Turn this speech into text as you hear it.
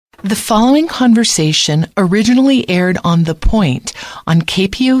The following conversation originally aired on The Point on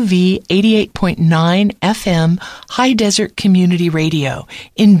KPOV 88.9 FM High Desert Community Radio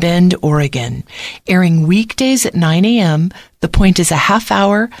in Bend, Oregon. Airing weekdays at 9 a.m., The Point is a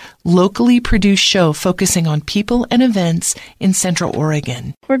half-hour, locally produced show focusing on people and events in Central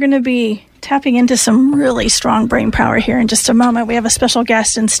Oregon. We're going to be tapping into some really strong brain power here in just a moment. We have a special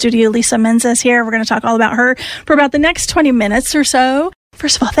guest in studio, Lisa Mensah is here. We're going to talk all about her for about the next 20 minutes or so.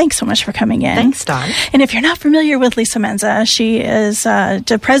 First of all, thanks so much for coming in. Thanks, Dawn. And if you're not familiar with Lisa Mensah, she is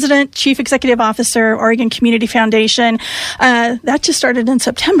the President, Chief Executive Officer, Oregon Community Foundation. That just started in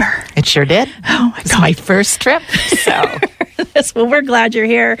September. It sure did. Oh, my God. It's my first trip, so... Well, we're glad you're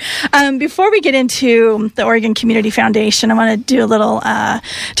here. Before we get into the Oregon Community Foundation, I want to do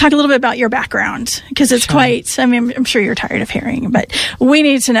talk a little bit about your background, because it's quite, I'm sure you're tired of hearing, but we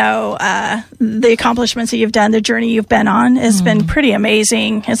need to know the accomplishments that you've done, the journey you've been on has been pretty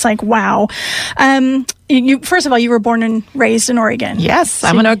amazing. It's like, wow. First of all, you were born and raised in Oregon. Yes, so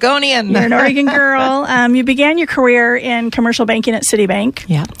I'm an Oregonian. You're an Oregon girl. You began your career in commercial banking at Citibank.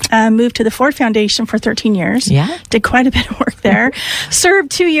 Yeah. Moved to the Ford Foundation for 13 years. Yeah. Did quite a bit of work there.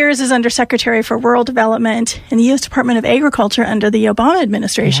 Served 2 years as Undersecretary for Rural Development in the U.S. Department of Agriculture under the Obama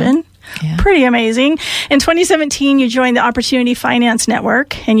administration. Yeah. Yeah. Pretty amazing. In 2017, you joined the Opportunity Finance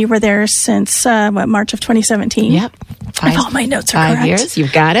Network, and you were there since, March of 2017? Yep. If all my notes are correct. 5 years.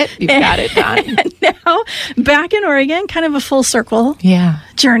 You've got it. You've got it, Don. And now, back in Oregon, kind of a full circle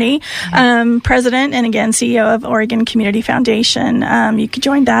journey. President and, again, CEO of Oregon Community Foundation. You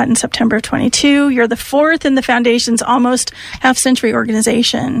joined that in September of 22. You're the fourth in the Foundation's almost half-century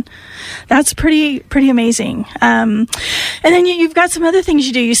organization. That's pretty amazing. And then you've got some other things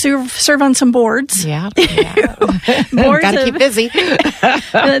you do. You serve on some boards. Yeah. Boards got to keep busy.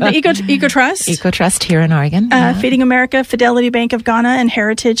 the EcoTrust. EcoTrust here in Oregon. Feeding America, Fidelity Bank of Ghana, and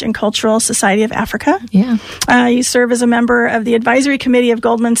Heritage and Cultural Society of Africa. Yeah. You serve as a member of the Advisory Committee of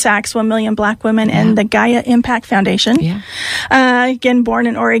Goldman Sachs 1 Million Black Women and the Gaia Impact Foundation. Yeah. Again, born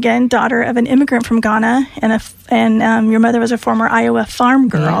in Oregon, daughter of an immigrant from Ghana, and your mother was a former Iowa farm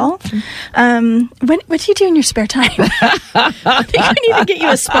girl. Yeah. What do you do in your spare time? I think we need to get you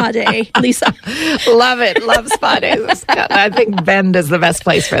a spa day, Lisa. Love it. Love spa days. I think Bend is the best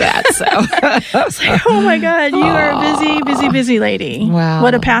place for that. So, it's like, oh my God, you are a busy lady. Wow.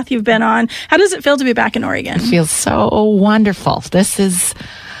 What a path you've been on. How does it feel to be back in Oregon? It feels so wonderful. This is,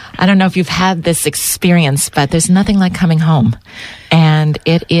 I don't know if you've had this experience, but there's nothing like coming home. And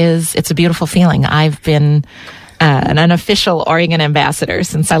it's a beautiful feeling. I've been an unofficial Oregon ambassador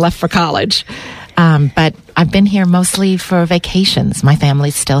since I left for college. But I've been here mostly for vacations. My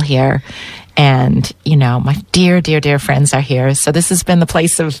family's still here. And, my dear, dear, dear friends are here. So this has been the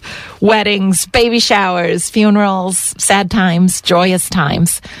place of weddings, baby showers, funerals, sad times, joyous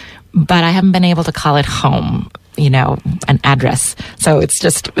times. But I haven't been able to call it home, an address. So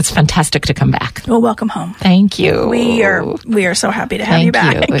it's fantastic to come back. Well, welcome home. Thank you. We are so happy to have you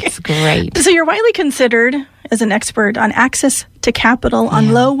back. Thank you. It's great. So you're widely considered as an expert on access to capital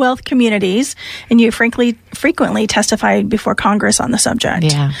on low wealth communities, and you frequently testified before Congress on the subject.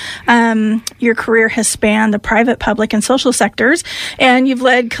 Yeah. Your career has spanned the private, public, and social sectors, and you've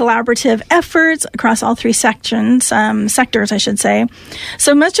led collaborative efforts across all three sectors, I should say.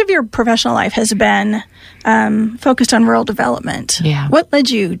 So much of your professional life has been focused on rural development. Yeah. What led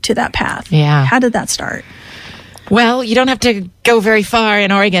you to that path? Yeah. How did that start? Well, you don't have to go very far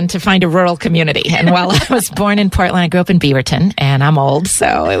in Oregon to find a rural community. And while I was born in Portland, I grew up in Beaverton, and I'm old,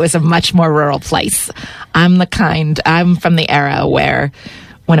 so it was a much more rural place. I'm from the era where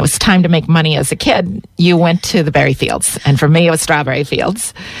when it was time to make money as a kid, you went to the berry fields. And for me, it was strawberry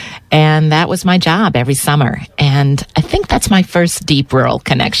fields. And that was my job every summer. And I think that's my first deep rural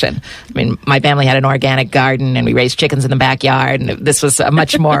connection. I mean, my family had an organic garden, and we raised chickens in the backyard, and this was a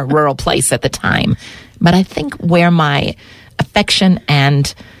much more rural place at the time. But I think where my affection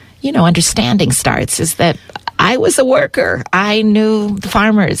and, understanding starts is that I was a worker. I knew the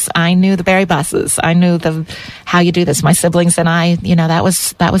farmers. I knew the berry bosses. I knew how you do this. My siblings and I, that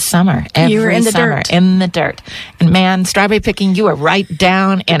was summer. Every you were in the summer, dirt. in the dirt. And man, strawberry picking, you were right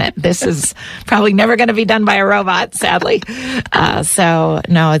down in it. This is probably never going to be done by a robot, sadly. So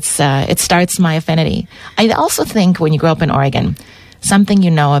no, it starts my affinity. I also think when you grow up in Oregon,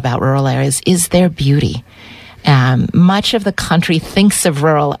 something about rural areas is their beauty. Much of the country thinks of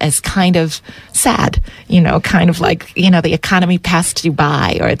rural as kind of sad, kind of like, the economy passed you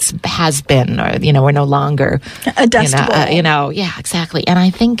by, or has been, or, we're no longer. A dust bowl. Yeah, exactly. And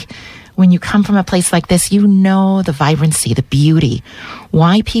I think when you come from a place like this, the vibrancy, the beauty,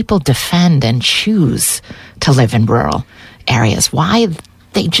 why people defend and choose to live in rural areas, why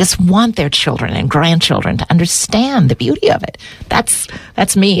they just want their children and grandchildren to understand the beauty of it.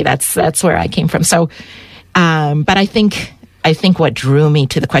 That's me. That's where I came from. So, but I think what drew me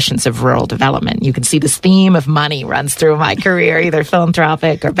to the questions of rural development, you can see this theme of money runs through my career, either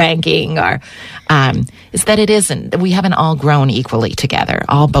philanthropic or banking, or is that we haven't all grown equally together.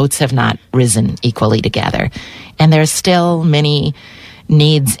 All boats have not risen equally together, and there are still many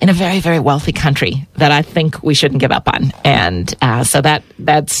needs in a very, very wealthy country that I think we shouldn't give up on. And so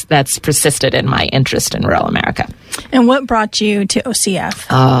that's persisted in my interest in rural America. And what brought you to OCF?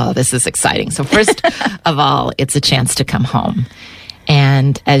 Oh, this is exciting. So first of all, it's a chance to come home.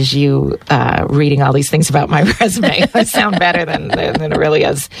 And as you reading all these things about my resume, I sound better than it really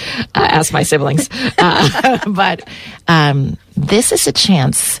is. Ask my siblings. But this is a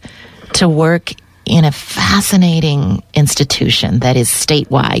chance to work in a fascinating institution that is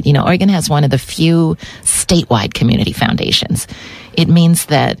statewide. You know, Oregon has one of the few statewide community foundations. It means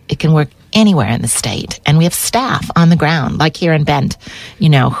that it can work anywhere in the state. And we have staff on the ground, like here in Bend, you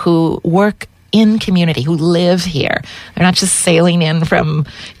know, who work in community, who live here. They're not just sailing in from,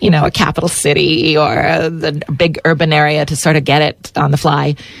 you know, a capital city or the big urban area to sort of get it on the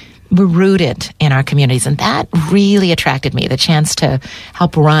fly. We're rooted in our communities, and that really attracted me, the chance to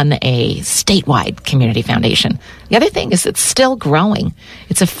help run a statewide community foundation. The other thing is it's still growing.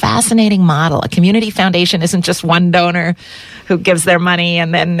 It's a fascinating model. A community foundation isn't just one donor who gives their money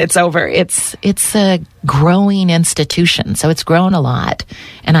and then it's over. It's a growing institution, so it's grown a lot.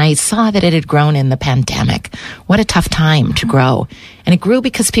 And I saw that it had grown in the pandemic. What a tough time to grow. And it grew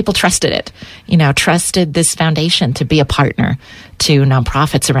because people trusted it, you know, trusted this foundation to be a partner to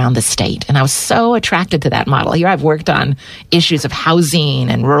nonprofits around the state. And I was so attracted to that model. Here I've worked on issues of housing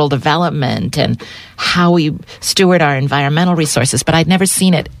and rural development and how we steward our environmental resources, but I'd never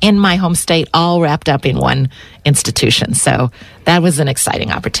seen it in my home state all wrapped up in one institution. So that was an exciting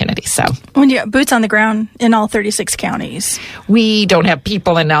opportunity. So when you have boots on the ground in all 36 counties. We don't have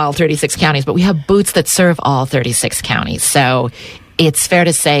people in all 36 counties, but we have boots that serve all 36 counties. So it's fair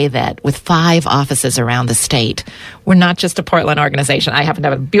to say that with 5 offices around the state, we're not just a Portland organization. I happen to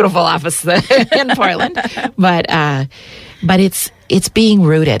have a beautiful office in Portland, but it's being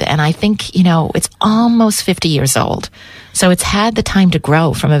rooted. And I think, you know, it's almost 50 years old. So it's had the time to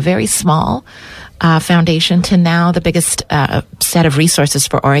grow from a very small foundation to now the biggest set of resources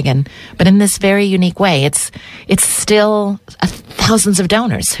for Oregon. But in this very unique way, it's still thousands of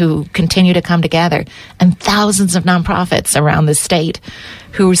donors who continue to come together and thousands of nonprofits around the state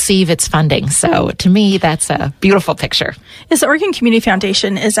who receive its funding. So to me, that's a beautiful picture. Is the Oregon Community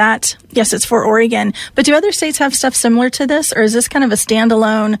Foundation, yes, it's for Oregon, but do other states have stuff similar to this? Or is this kind of a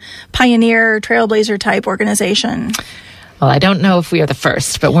standalone pioneer, trailblazer type organization? Well, I don't know if we are the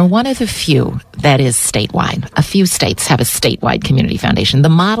first, but we're one of the few that is statewide. A few states have a statewide community foundation. The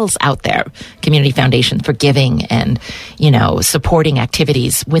model's out there, community foundation for giving and, you know, supporting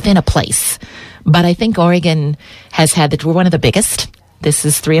activities within a place. But I think Oregon has had that we're one of the biggest. This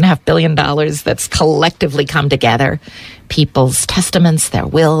is $3.5 billion that's collectively come together. People's testaments, their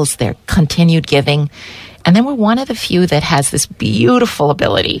wills, their continued giving. And then we're one of the few that has this beautiful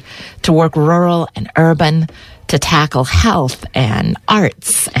ability to work rural and urban, to tackle health and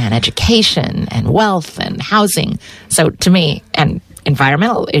arts and education and wealth and housing. So to me, and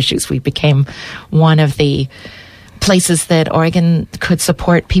environmental issues, we became one of the places that Oregon could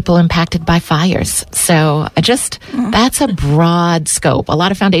support people impacted by fires. So that's a broad scope. A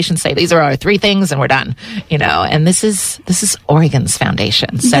lot of foundations say these are our 3 things and we're done, you know, and this is Oregon's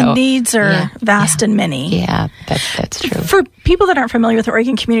foundation. So the needs are vast and many. Yeah, that's true. For people that aren't familiar with the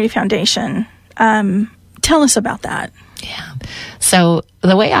Oregon Community Foundation, tell us about that. Yeah. So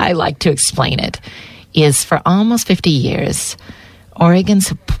the way I like to explain it is for almost 50 years,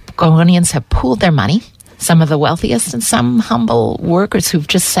 Oregonians have pooled their money, some of the wealthiest and some humble workers who've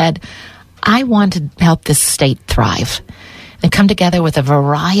just said, I want to help this state thrive. And come together with a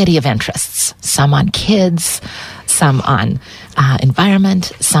variety of interests, some on kids, some on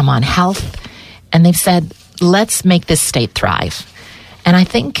environment, some on health. And they've said, let's make this state thrive. And I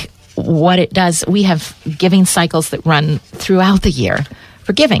think what it does, we have giving cycles that run throughout the year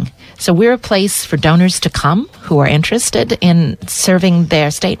for giving. So we're a place for donors to come who are interested in serving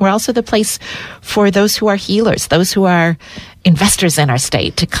their state. We're also the place for those who are healers, those who are investors in our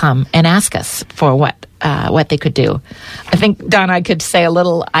state to come and ask us for what they could do. I think, Don, I could say a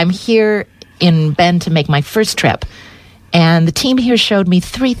little, I'm here in Bend to make my first trip. And the team here showed me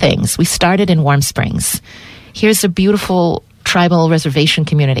 3 things. We started in Warm Springs. Here's a beautiful tribal reservation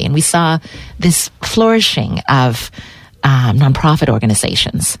community, and we saw this flourishing of nonprofit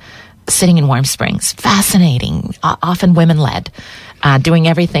organizations sitting in Warm Springs. Fascinating, often women-led. doing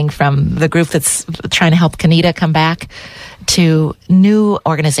everything from the group that's trying to help Kanita come back to new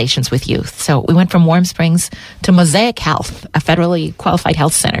organizations with youth. So we went from Warm Springs to Mosaic Health, a federally qualified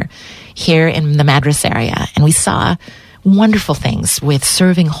health center here in the Madras area. And we saw wonderful things with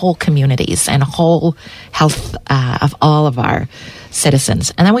serving whole communities and whole health of all of our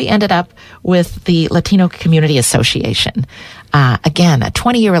citizens. And then we ended up with the Latino Community Association. Again, a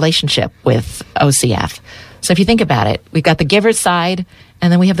 20-year relationship with OCF. So if you think about it, we've got the giver side,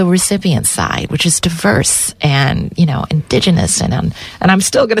 and then we have the recipient side, which is diverse and, indigenous. And I'm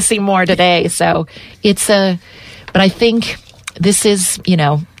still going to see more today. So but I think this is,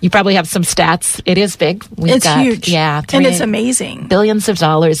 you probably have some stats. It is big. It's huge. Yeah. And it's amazing. Billions of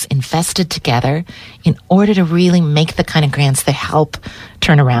dollars invested together in order to really make the kind of grants that help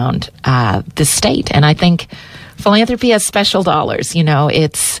turn around the state. And I think philanthropy has special dollars.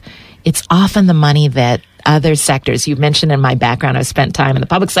 It's often the money that other sectors, you mentioned in my background, I've spent time in the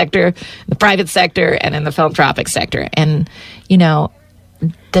public sector, the private sector, and in the philanthropic sector. And, the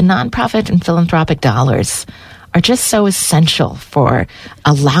nonprofit and philanthropic dollars are just so essential for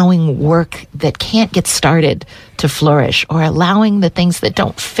allowing work that can't get started to flourish, or allowing the things that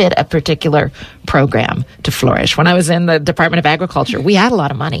don't fit a particular program to flourish. When I was in the Department of Agriculture, we had a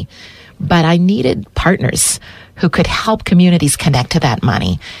lot of money, but I needed partners who could help communities connect to that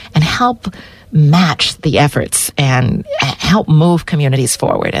money and help match the efforts and help move communities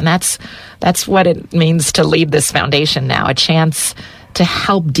forward. And that's what it means to lead this foundation now, a chance to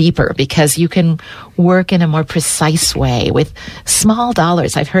help deeper, because you can work in a more precise way with small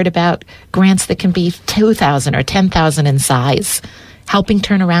dollars. I've heard about grants that can be 2,000 or 10,000 in size, helping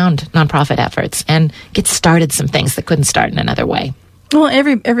turn around nonprofit efforts and get started some things that couldn't start in another way. Well,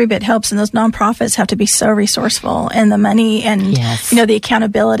 every bit helps, and those nonprofits have to be so resourceful, and the money and the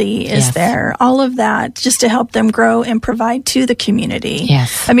accountability is there. All of that just to help them grow and provide to the community.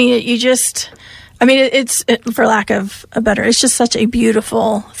 Yes, I mean it's for lack of a better, it's just such a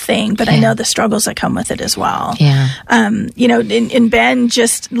beautiful thing. But I know the struggles that come with it as well. Yeah, in Ben,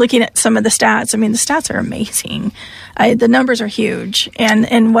 just looking at some of the stats, the stats are amazing. The numbers are huge,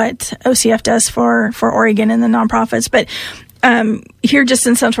 and what OCF does for Oregon and the nonprofits, but. Here just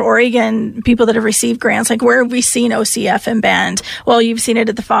in Central Oregon, people that have received grants, like where have we seen OCF and Bend? Well, you've seen it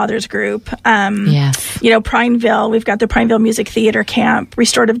at the Fathers Group. Prineville, we've got the Prineville Music Theater Camp,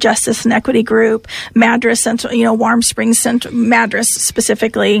 Restorative Justice and Equity Group, Madras Central, Warm Springs Central, Madras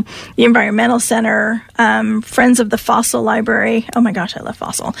specifically, the Environmental Center, Friends of the Fossil Library. Oh my gosh, I love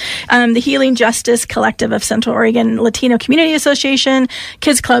Fossil. The Healing Justice Collective of Central Oregon, Latino Community Association,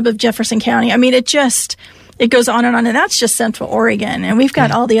 Kids Club of Jefferson County. It goes on, and that's just Central Oregon. And we've got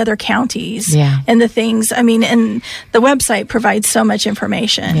all the other counties and the things. And the website provides so much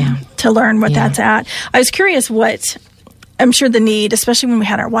information to learn what that's at. I was curious I'm sure the need, especially when we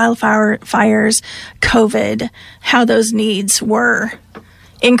had our wildfires, COVID, how those needs were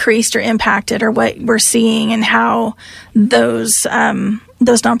increased or impacted, or what we're seeing and how those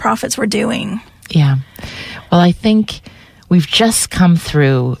nonprofits were doing. Yeah. Well, I think we've just come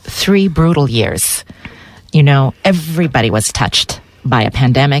through 3 brutal years. Everybody was touched by a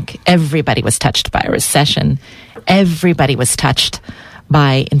pandemic. Everybody was touched by a recession. Everybody was touched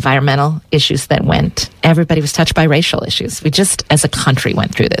by environmental issues that went. Everybody was touched by racial issues. We just, as a country,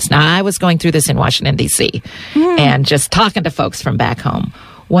 went through this. Now, I was going through this in Washington, D.C., and just talking to folks from back home.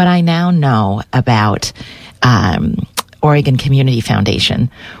 What I now know about Oregon Community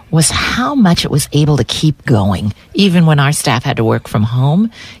Foundation was how much it was able to keep going, even when our staff had to work from home,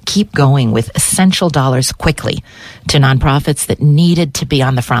 keep going with essential dollars quickly to nonprofits that needed to be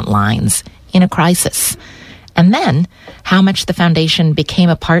on the front lines in a crisis. And then how much the foundation became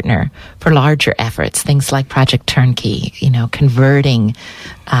a partner for larger efforts, things like Project Turnkey, converting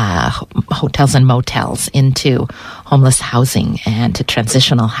hotels and motels into homeless housing and to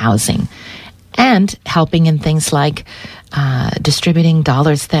transitional housing, and helping in things like distributing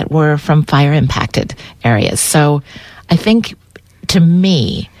dollars that were from fire-impacted areas. So I think, to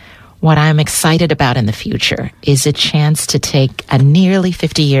me, what I'm excited about in the future is a chance to take a nearly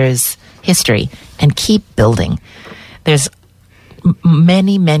 50 years history and keep building. There's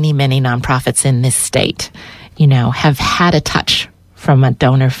many, many, many nonprofits in this state, have had a touch from a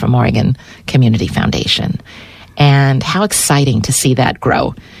donor from Oregon Community Foundation. And how exciting to see that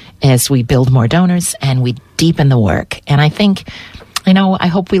grow as we build more donors and we deepen the work. And I think, I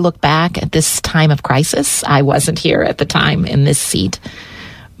hope we look back at this time of crisis. I wasn't here at the time in this seat,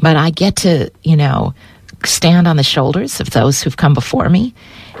 but I get to, stand on the shoulders of those who've come before me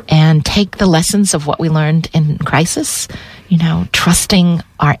and take the lessons of what we learned in crisis, trusting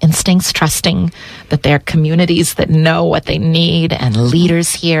our instincts, trusting that there are communities that know what they need and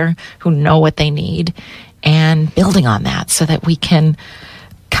leaders here who know what they need, and building on that so that we can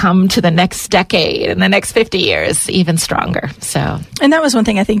come to the next decade and the next 50 years even stronger. And that was one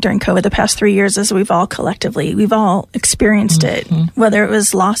thing I think during COVID the past 3 years is we've all experienced it, whether it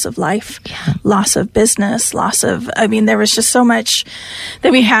was loss of life, loss of business, there was just so much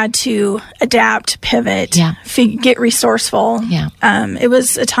that we had to adapt, pivot, get resourceful. It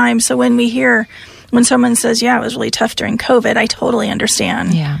was a time. So when someone says, it was really tough during COVID, I totally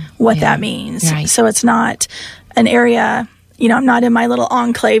understand what that means. Right. So it's not an area, I'm not in my little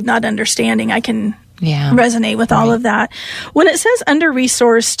enclave, not understanding. I can resonate with all of that. When it says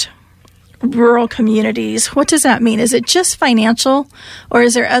under-resourced rural communities, what does that mean? Is it just financial, or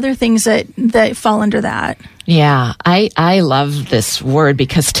is there other things that fall under that? Yeah, I love this word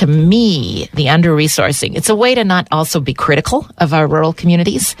because to me, the under-resourcing, it's a way to not also be critical of our rural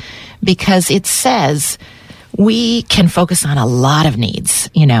communities, because it says we can focus on a lot of needs.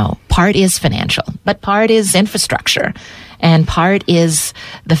 Part is financial, but part is infrastructure. And part is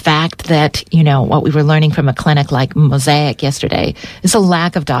the fact that, what we were learning from a clinic like Mosaic yesterday is a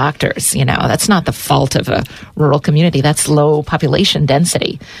lack of doctors. That's not the fault of a rural community. That's low population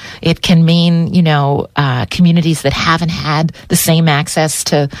density. It can mean, communities that haven't had the same access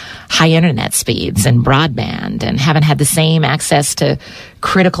to high internet speeds and broadband, and haven't had the same access to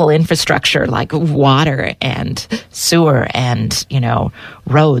critical infrastructure like water and sewer and,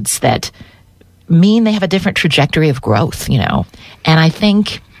 roads that mean they have a different trajectory of growth, And I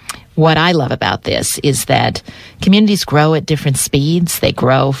think what I love about this is that communities grow at different speeds. They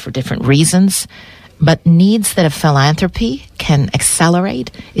grow for different reasons. But needs that a philanthropy can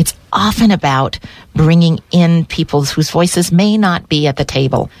accelerate, it's often about bringing in people whose voices may not be at the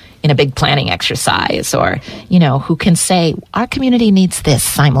table in a big planning exercise, or, who can say, our community needs this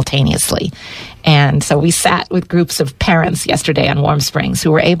simultaneously. And so we sat with groups of parents yesterday on Warm Springs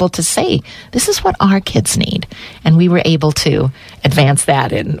who were able to say, this is what our kids need. And we were able to advance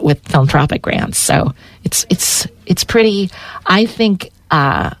that with philanthropic grants. So it's pretty, I think,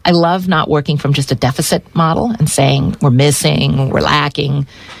 I love not working from just a deficit model and saying we're missing, we're lacking.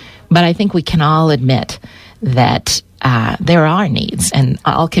 But I think we can all admit that there are needs, and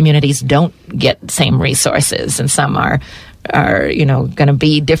all communities don't get the same resources, and some are going to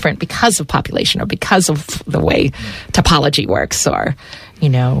be different because of population or because of the way topology works, or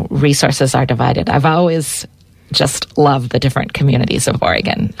resources are divided. I've always just loved the different communities of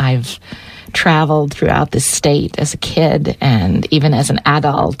Oregon. I've traveled throughout the state as a kid and even as an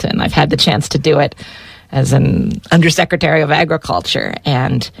adult, and I've had the chance to do it as an undersecretary of agriculture,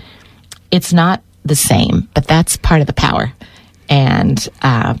 and it's not the same, but that's part of the power and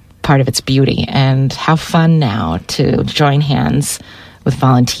part of its beauty. And how fun now to join hands with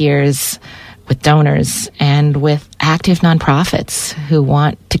volunteers, with donors, and with active nonprofits who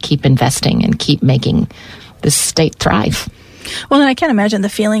want to keep investing and keep making this state thrive. Well, and I can't imagine the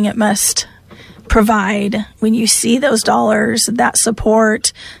feeling it must provide when you see those dollars, that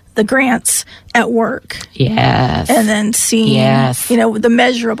support, the grants at work. Yes. And then seeing, the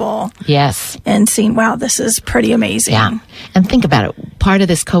measurable. Yes. And seeing, wow, this is pretty amazing. Yeah. And think about it. Part of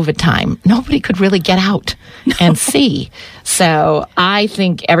this COVID time, nobody could really get out and see. So I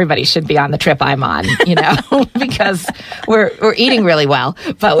think everybody should be on the trip I'm on, because we're eating really well,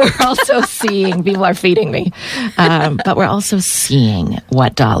 but we're also seeing, people are feeding me, but we're also seeing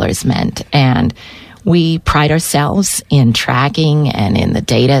what dollars meant. And we pride ourselves in tracking and in the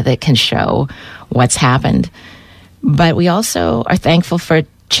data that can show what's happened. But we also are thankful for a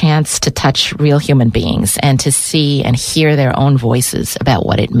chance to touch real human beings and to see and hear their own voices about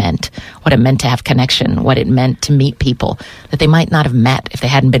what it meant to have connection, what it meant to meet people that they might not have met if they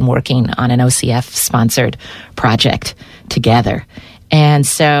hadn't been working on an OCF-sponsored project together. And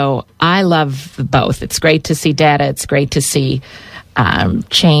so I love both. It's great to see data. It's great to see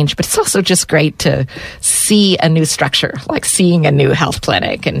change, but it's also just great to see a new structure, like seeing a new health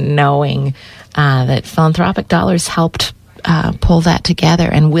clinic and knowing that philanthropic dollars helped pull that together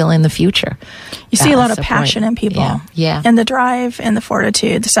and will in the future. You see a lot of passion in people. Yeah. And the drive and the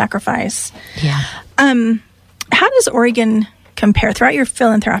fortitude, the sacrifice. Yeah. How does Oregon compare throughout your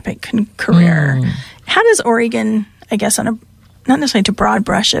philanthropic career? How does Oregon, I guess, not necessarily to broad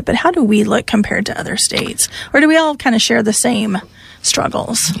brush it, but how do we look compared to other states? Or do we all kind of share the same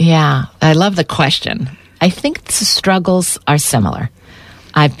struggles? Yeah, I love the question. I think the struggles are similar.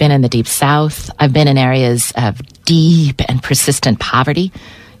 I've been in the Deep South. I've been in areas of deep and persistent poverty,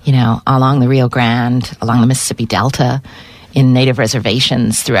 along the Rio Grande, along the Mississippi Delta, in native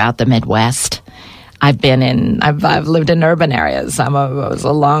reservations throughout the Midwest. I've lived in urban areas. I was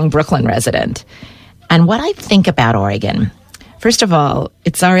a long Brooklyn resident. And what I think about Oregon, first of all,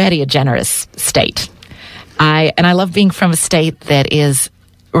 it's already a generous state. I love being from a state that is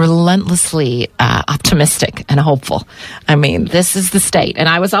relentlessly optimistic and hopeful. I mean, this is the state. And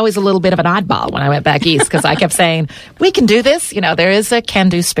I was always a little bit of an oddball when I went back east because I kept saying, we can do this. There is a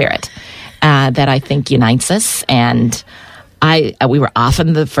can-do spirit that I think unites us. And we were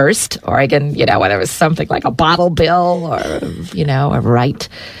often the first. Oregon, whether it was something like a bottle bill or, a right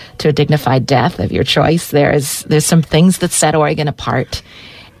to a dignified death of your choice, there's some things that set Oregon apart.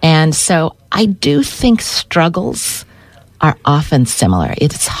 And so I do think struggles are often similar.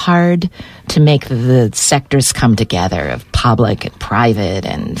 It's hard to make the sectors come together of public and private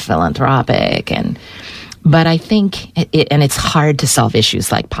and philanthropic, but I think it's hard to solve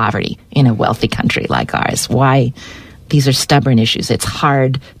issues like poverty in a wealthy country like ours. Why? These are stubborn issues. It's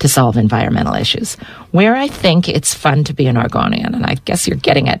hard to solve environmental issues. Where I think it's fun to be an Oregonian, and I guess you're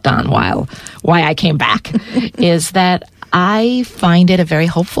getting at, Don, why I came back, is that I find it a very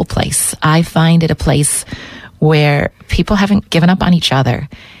hopeful place. I find it a place where people haven't given up on each other,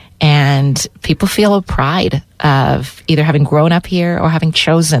 and people feel a pride of either having grown up here or having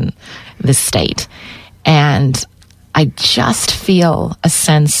chosen this state. And I just feel a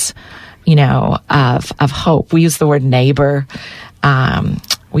sense, of hope. We use the word neighbor.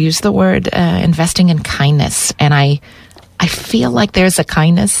 We use the word investing in kindness. And I feel like there's a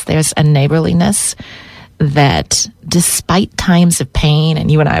kindness, there's a neighborliness that despite times of pain,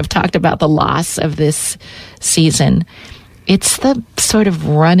 and you and I have talked about the loss of this season, it's the sort of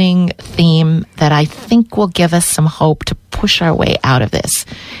running theme that I think will give us some hope to push our way out of this.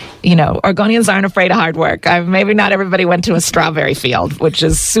 Oregonians aren't afraid of hard work. Maybe not everybody went to a strawberry field, which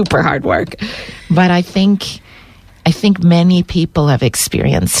is super hard work. But I think many people have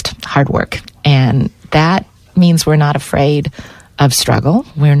experienced hard work. And that means we're not afraid of struggle.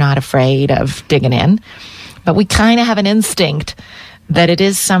 We're not afraid of digging in. But we kind of have an instinct that it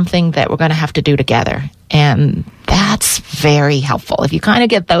is something that we're going to have to do together. And that's very helpful. If you kind of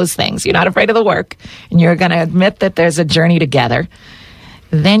get those things, you're not afraid of the work, and you're going to admit that there's a journey together,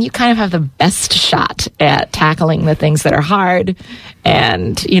 then you kind of have the best shot at tackling the things that are hard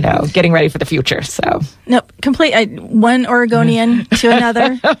and, getting ready for the future. So, nope, one Oregonian to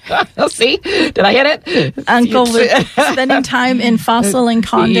another. See, did I hit it? Uncle was spending time in fossil and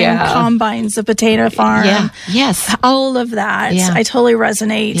combines, the potato farm. Yeah. Yes. All of that. Yeah. I totally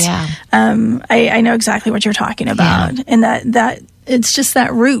resonate. Yeah. I know exactly what you're talking about. Yeah. And that it's just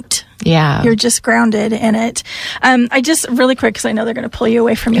that root. Yeah. You're just grounded in it. I just really quick, because I know they're going to pull you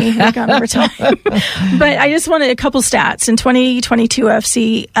away from me. We've gone over time. But I just wanted a couple stats. In 2022,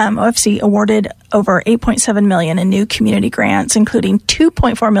 OFC awarded over $8.7 million in new community grants, including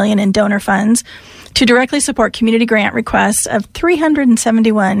 $2.4 million in donor funds to directly support community grant requests of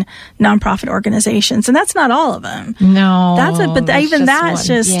 371 nonprofit organizations. And that's not all of them. No. But even that's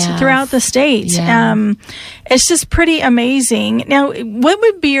just throughout the state. Yeah. It's just pretty amazing. Now, what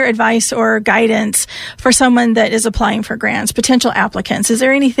would be your advice or guidance for someone that is applying for grants, potential applicants? Is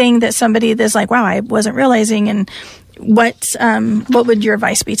there anything that somebody that's like, wow, I wasn't realizing, and what would your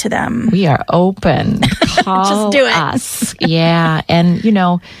advice be to them? We are open. Call just do it. us. Yeah. And,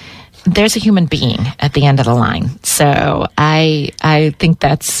 there's a human being at the end of the line. So I think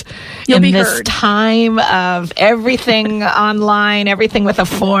that's You'll in be this heard. time of everything online, everything with a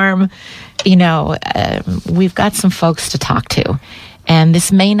form, we've got some folks to talk to. And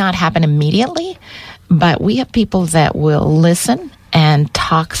this may not happen immediately, but we have people that will listen and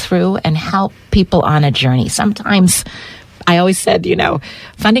talk through and help people on a journey. Sometimes I always said,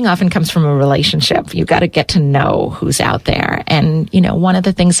 funding often comes from a relationship. You've got to get to know who's out there. And, one of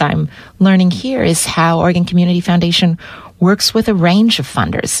the things I'm learning here is how Oregon Community Foundation works with a range of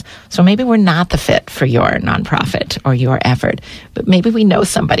funders. So maybe we're not the fit for your nonprofit or your effort, but maybe we know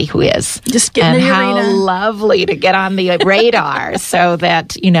somebody who is. Just get in the how arena. Lovely to get on the radar so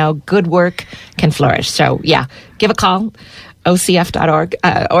that, good work can flourish. So, yeah, give a call. OCF.org,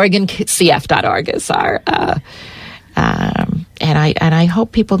 OregonCF.org is our... And I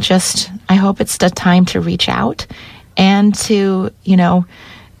hope people I hope it's the time to reach out and to,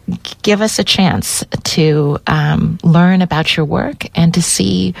 give us a chance to learn about your work and to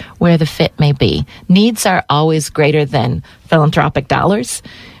see where the fit may be. Needs are always greater than philanthropic dollars,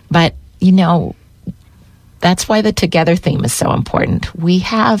 but, that's why the Together theme is so important. We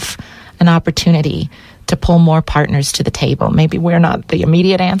have an opportunity to pull more partners to the table. Maybe we're not the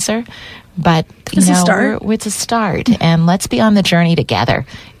immediate answer, But it's a start. It's a start, and let's be on the journey together.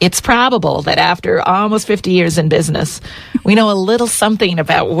 It's probable that after almost 50 years in business, we know a little something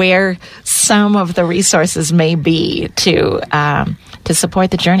about where some of the resources may be to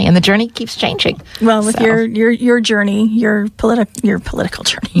support the journey, and the journey keeps changing. Well, with your journey, your political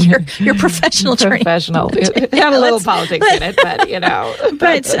journey, your professional journey, have a little politics in it, but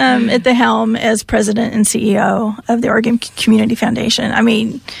But at the helm as president and CEO of the Oregon Community Foundation, I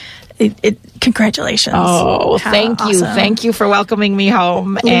mean. Congratulations. Oh, thank you. Awesome. Thank you for welcoming me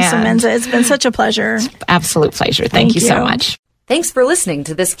home. Lisa Mensah, it's been such a pleasure. Absolute pleasure. Thank you so much. Thanks for listening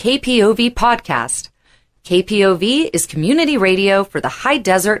to this KPOV podcast. KPOV is community radio for the high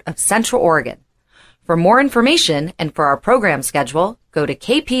desert of Central Oregon. For more information and for our program schedule, go to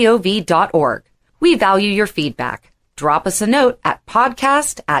kpov.org. We value your feedback. Drop us a note at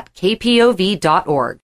podcast@kpov.org.